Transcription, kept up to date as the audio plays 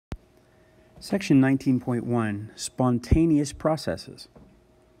Section 19.1, Spontaneous Processes.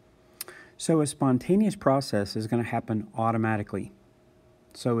 So a spontaneous process is going to happen automatically.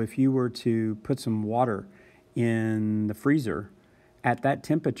 So if you were to put some water in the freezer, at that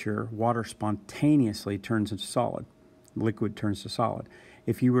temperature, water spontaneously turns into solid. Liquid turns to solid.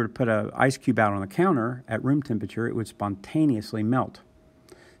 If you were to put an ice cube out on the counter at room temperature, it would spontaneously melt.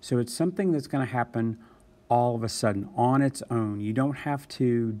 So it's something that's going to happen all of a sudden on its own. You don't have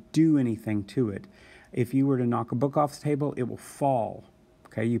to do anything to it. If you were to knock a book off the table, it will fall.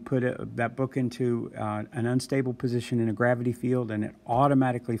 Okay, you put that book into an unstable position in a gravity field, and it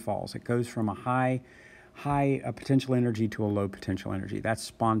automatically falls. It goes from a high potential energy to a low potential energy. That's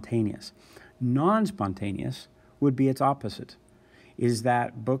spontaneous. Non-spontaneous would be its opposite. Is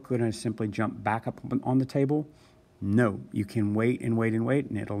that book going to simply jump back up on the table? No, you can wait and wait and wait,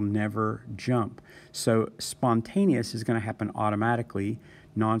 and it'll never jump. So spontaneous is going to happen automatically,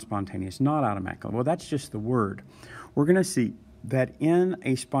 non-spontaneous, not automatically. Well, that's just the word. We're going to see that in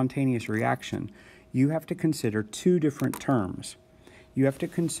a spontaneous reaction, you have to consider two different terms. You have to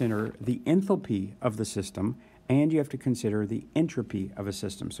consider the enthalpy of the system, and you have to consider the entropy of a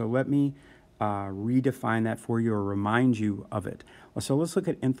system. So let me redefine that for you or remind you of it. So let's look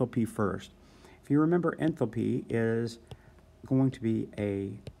at enthalpy first. If you remember, enthalpy is going to be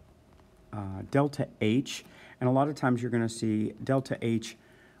a delta H, and a lot of times you're going to see delta H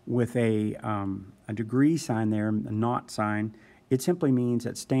with a degree sign there, a not sign. It simply means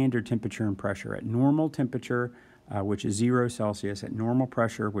at standard temperature and pressure. At normal temperature, which is 0 Celsius, at normal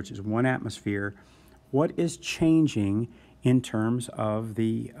pressure, which is 1 atmosphere, what is changing in terms of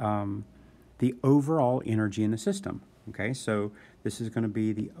the overall energy in the system? Okay, so this is going to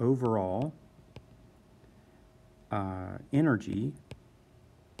be the overall energy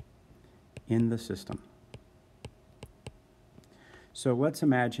in the system. So let's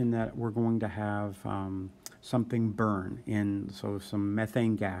imagine that we're going to have something burn so some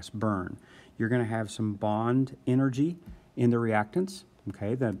methane gas burn. You're going to have some bond energy in the reactants.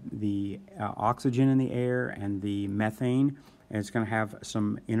 Okay, the oxygen in the air and the methane, and it's going to have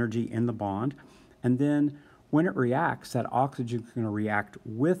some energy in the bond. And then when it reacts, that oxygen is going to react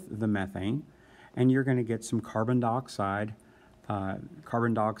with the methane, and you're going to get some carbon dioxide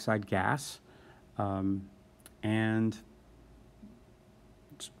gas, and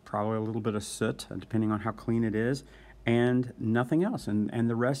it's probably a little bit of soot, depending on how clean it is, and nothing else. And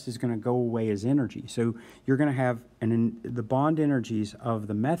the rest is going to go away as energy. So you're going to have the bond energies of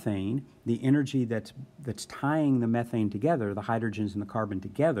the methane, the energy that's tying the methane together, the hydrogens and the carbon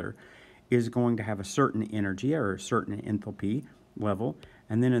together, is going to have a certain energy or a certain enthalpy level.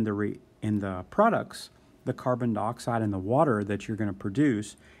 And then in the products, the carbon dioxide and the water that you're going to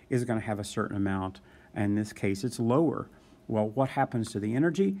produce is going to have a certain amount. In this case, it's lower. Well, what happens to the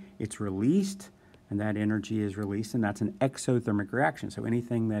energy? It's released, and that energy is released, and that's an exothermic reaction. So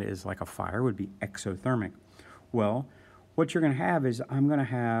anything that is like a fire would be exothermic. Well, what you're going to have is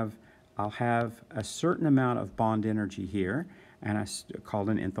I'll have a certain amount of bond energy here, and called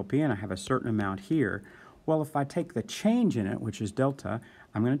an enthalpy, and I have a certain amount here. Well, if I take the change in it, which is delta,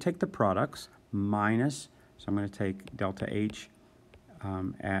 I'm going to take the products minus, so I'm going to take delta H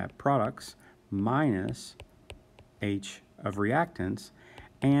at products minus H of reactants,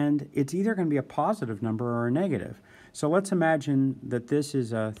 and it's either going to be a positive number or a negative. So let's imagine that this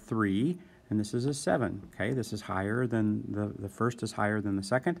is a 3 and this is a 7. Okay, this is higher than the first is higher than the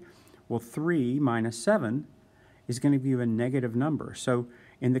second. Well, 3 minus 7 is going to give you a negative number. So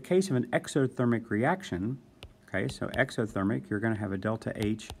in the case of an exothermic reaction, okay, so exothermic, you're going to have a delta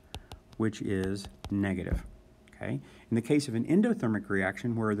H which is negative. Okay. In the case of an endothermic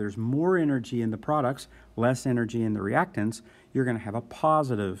reaction where there's more energy in the products, less energy in the reactants, you're going to have a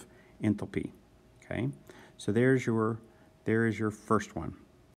positive enthalpy. Okay. So there is your first one.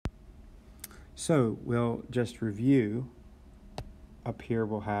 So we'll just review. Up here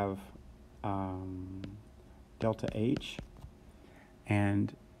we'll have delta H,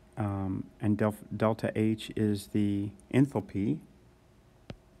 and delta H is the enthalpy.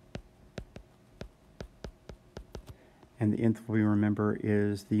 And the enthalpy, remember,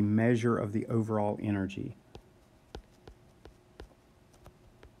 is the measure of the overall energy.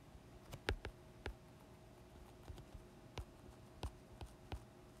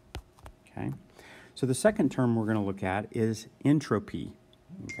 Okay. So the second term we're going to look at is entropy.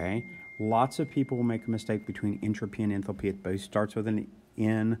 Okay. Lots of people will make a mistake between entropy and enthalpy. It both starts with an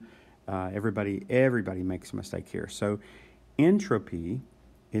N. Everybody makes a mistake here. So entropy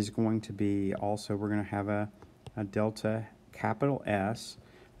is going to be also, we're going to have a delta capital S.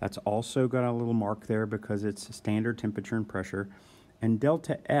 That's also got a little mark there because it's standard temperature and pressure. And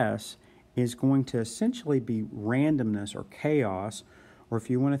delta S is going to essentially be randomness or chaos, or if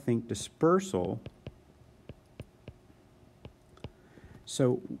you want to think dispersal.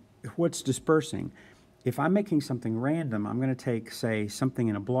 So what's dispersing? If I'm making something random, I'm going to take, say, something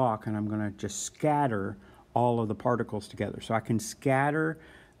in a block, and I'm going to just scatter all of the particles together. So I can scatter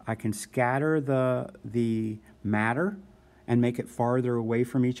the matter and make it farther away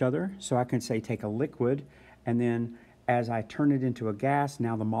from each other. So I can say take a liquid, and then as I turn it into a gas,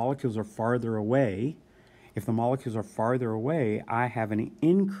 now the molecules are farther away. If the molecules are farther away, I have an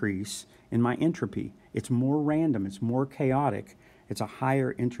increase in my entropy. It's more random, it's more chaotic, it's a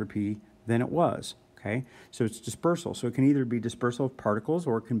higher entropy than it was. Okay, so it's dispersal. So it can either be dispersal of particles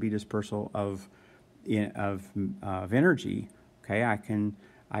or it can be dispersal of energy. Okay, I can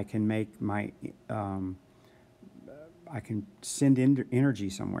make my I can send energy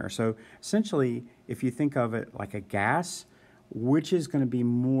somewhere. So essentially, if you think of it like a gas, which is going to be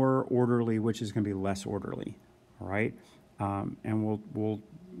more orderly, which is going to be less orderly, all right? And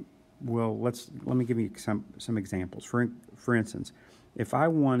let me give you some examples. For instance, if I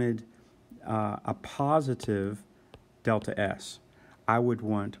wanted a positive delta S, I would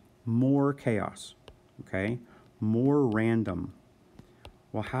want more chaos, okay? More random.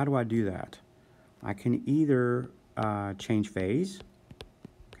 Well, how do I do that? I can either change phase.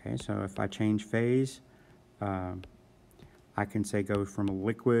 Okay, so if I change phase, I can say go from a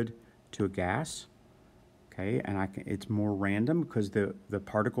liquid to a gas. Okay, and it's more random because the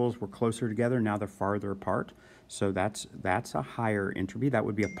particles were closer together. Now they're farther apart. So that's a higher entropy. That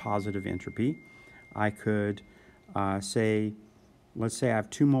would be a positive entropy. I could let's say I have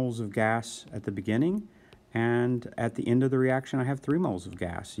 2 moles of gas at the beginning, and at the end of the reaction I have 3 moles of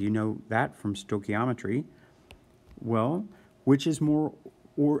gas. You know that from stoichiometry. Well, which is more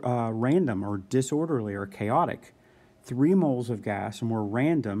random or disorderly or chaotic? 3 moles of gas are more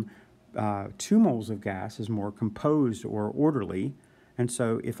random. 2 moles of gas is more composed or orderly. And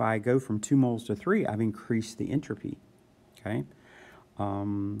so if I go from 2 moles to 3, I've increased the entropy. Okay,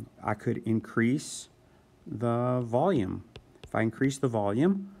 I could increase the volume. If I increase the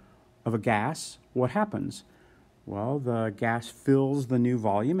volume of a gas, what happens? Well, the gas fills the new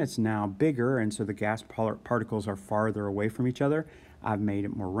volume. It's now bigger, and so the gas particles are farther away from each other. I've made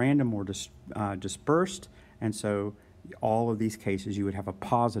it more random, more dispersed, and so all of these cases you would have a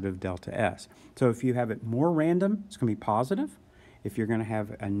positive delta S. So if you have it more random, it's going to be positive. If you're going to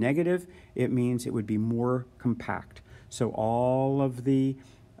have a negative, it means it would be more compact. So all of the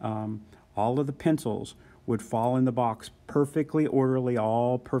pencils would fall in the box perfectly orderly,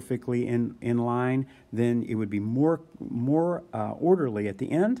 all perfectly in line. Then it would be more orderly at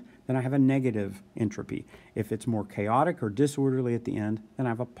the end. Then I have a negative entropy. If it's more chaotic or disorderly at the end, then I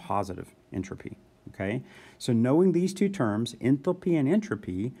have a positive entropy. Okay, so knowing these two terms, enthalpy and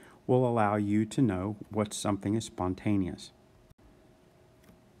entropy, will allow you to know what something is spontaneous.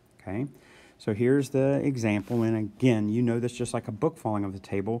 Okay, so here's the example, and again, you know this just like a book falling off the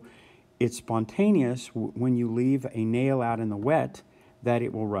table. It's spontaneous when you leave a nail out in the wet that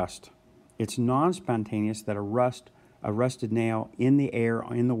it will rust. It's non-spontaneous that a rusted nail in the air,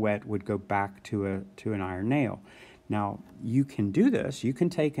 in the wet, would go back to an iron nail. Now, you can do this. You can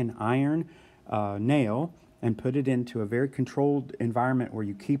take an iron nail and put it into a very controlled environment where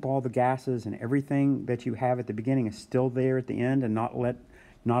you keep all the gases and everything that you have at the beginning is still there at the end and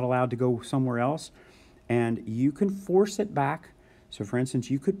not allowed to go somewhere else. And you can force it back. So for instance,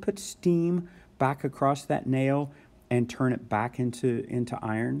 you could put steam back across that nail and turn it back into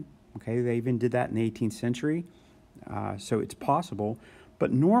iron. Okay, they even did that in the 18th century. So it's possible,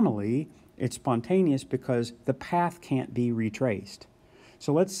 but normally it's spontaneous because the path can't be retraced.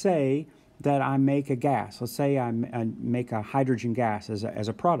 So let's say that I make a gas. Let's say I make a hydrogen gas as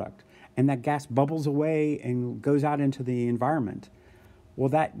a product, and that gas bubbles away and goes out into the environment. Well,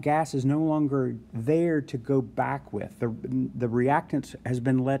 that gas is no longer there to go back with. The reactant has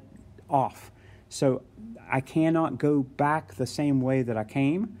been let off. So I cannot go back the same way that I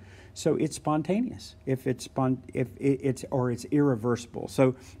came. So it's spontaneous. It's irreversible.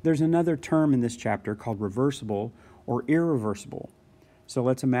 So there's another term in this chapter called reversible or irreversible. So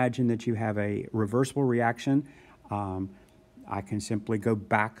let's imagine that you have a reversible reaction. I can simply go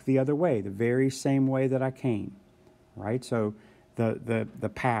back the other way, the very same way that I came, right? So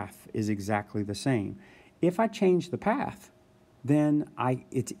the path is exactly the same. If I change the path, then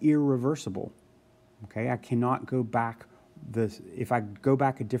it's irreversible. Okay, I cannot go back. If I go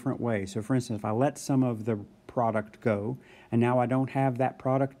back a different way. So for instance, if I let some of the product go, and now I don't have that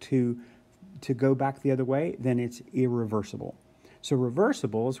product to go back the other way, then it's irreversible. So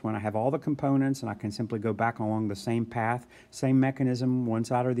reversible is when I have all the components and I can simply go back along the same path, same mechanism, one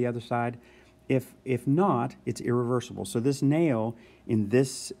side or the other side. If not, it's irreversible. So this nail in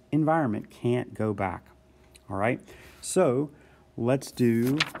this environment can't go back. All right? So let's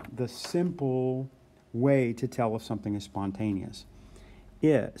do the simple way to tell if something is spontaneous.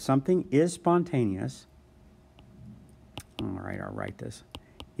 If something is spontaneous, all right, I'll write this,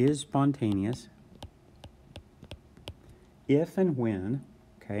 is spontaneous if and when,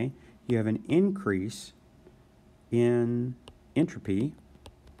 okay, you have an increase in entropy,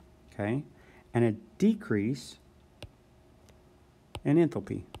 okay, and a decrease in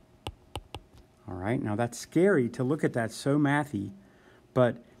enthalpy. All right, now that's scary to look at that, so mathy,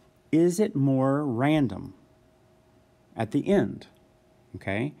 but is it more random at the end,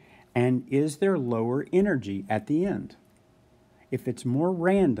 okay? And is there lower energy at the end? If it's more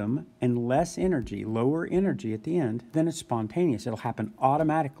random and less energy, lower energy at the end, then it's spontaneous. It'll happen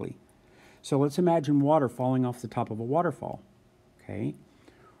automatically. So let's imagine water falling off the top of a waterfall, okay?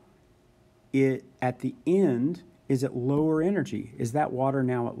 At the end, is it lower energy? Is that water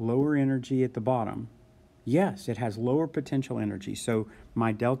now at lower energy at the bottom? Yes, it has lower potential energy. So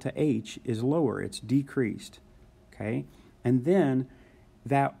my delta H is lower, it's decreased, okay? And then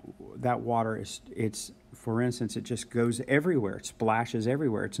that water it's for instance, it just goes everywhere. It splashes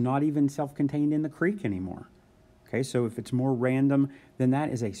everywhere. It's not even self-contained in the creek anymore. Okay, so if it's more random, then that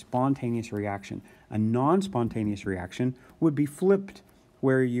is a spontaneous reaction. A non-spontaneous reaction would be flipped,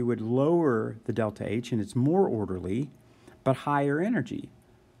 where you would lower the delta H and it's more orderly, but higher energy.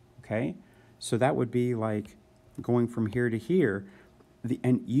 Okay, so that would be like going from here to here.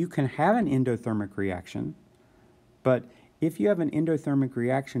 And you can have an endothermic reaction, but if you have an endothermic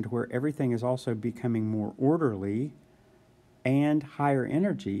reaction to where everything is also becoming more orderly and higher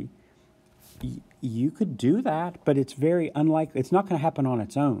energy, you could do that, but it's very unlikely. It's not going to happen on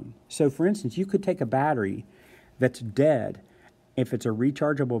its own. So for instance, you could take a battery that's dead, if it's a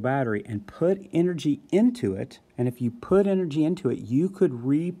rechargeable battery, and put energy into it, and if you put energy into it, you could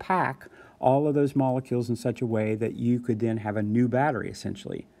repack all of those molecules in such a way that you could then have a new battery,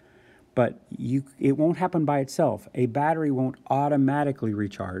 essentially. But it won't happen by itself. A battery won't automatically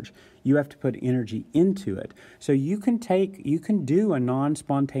recharge. You have to put energy into it. So you can do a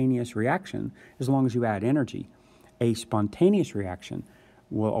non-spontaneous reaction as long as you add energy. A spontaneous reaction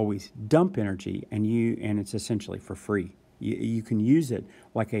will always dump energy, and it's essentially for free. You can use it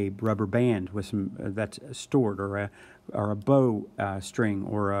like a rubber band with some that's stored, or a bow string,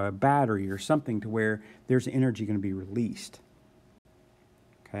 or a battery, or something, to where there's energy going to be released.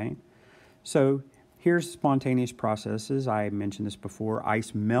 Okay. So here's spontaneous processes. I mentioned this before.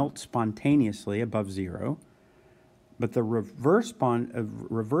 Ice melts spontaneously above zero, but the reverse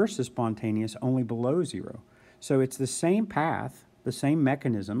is spontaneous only below zero. So it's the same path, the same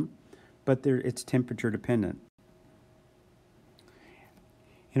mechanism, but it's temperature dependent.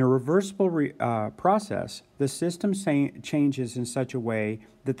 In a reversible process, the system changes in such a way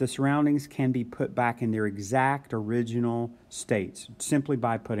that the surroundings can be put back in their exact original states simply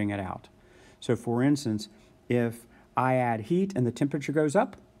by putting it out. So for instance, if I add heat and the temperature goes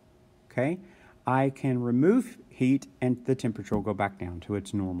up, okay, I can remove heat and the temperature will go back down to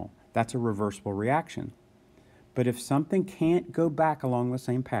its normal. That's a reversible reaction. But if something can't go back along the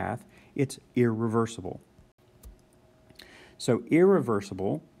same path, it's irreversible. So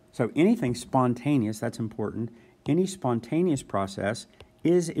irreversible, so anything spontaneous, that's important, any spontaneous process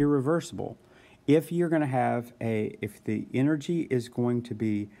is irreversible. If you're going to have if the energy is going to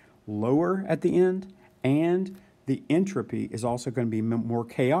be lower at the end, and the entropy is also going to be more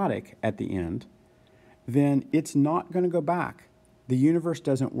chaotic at the end, then it's not going to go back. The universe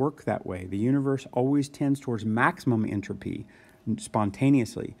doesn't work that way. The universe always tends towards maximum entropy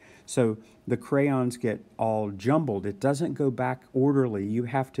spontaneously. So the crayons get all jumbled. It doesn't go back orderly. You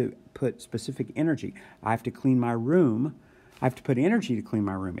have to put specific energy. I have to clean my room. I have to put energy to clean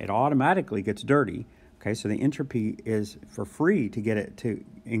my room. It automatically gets dirty. Okay, so the entropy is for free to get it to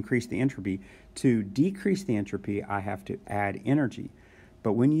increase the entropy. To decrease the entropy, I have to add energy.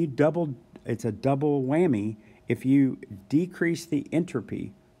 But when you it's a double whammy. If you decrease the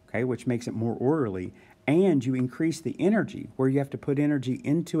entropy, okay, which makes it more orderly, and you increase the energy, where you have to put energy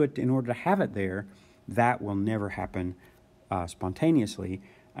into it in order to have it there, that will never happen spontaneously.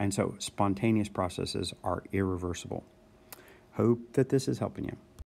 And so spontaneous processes are irreversible. Hope that this is helping you.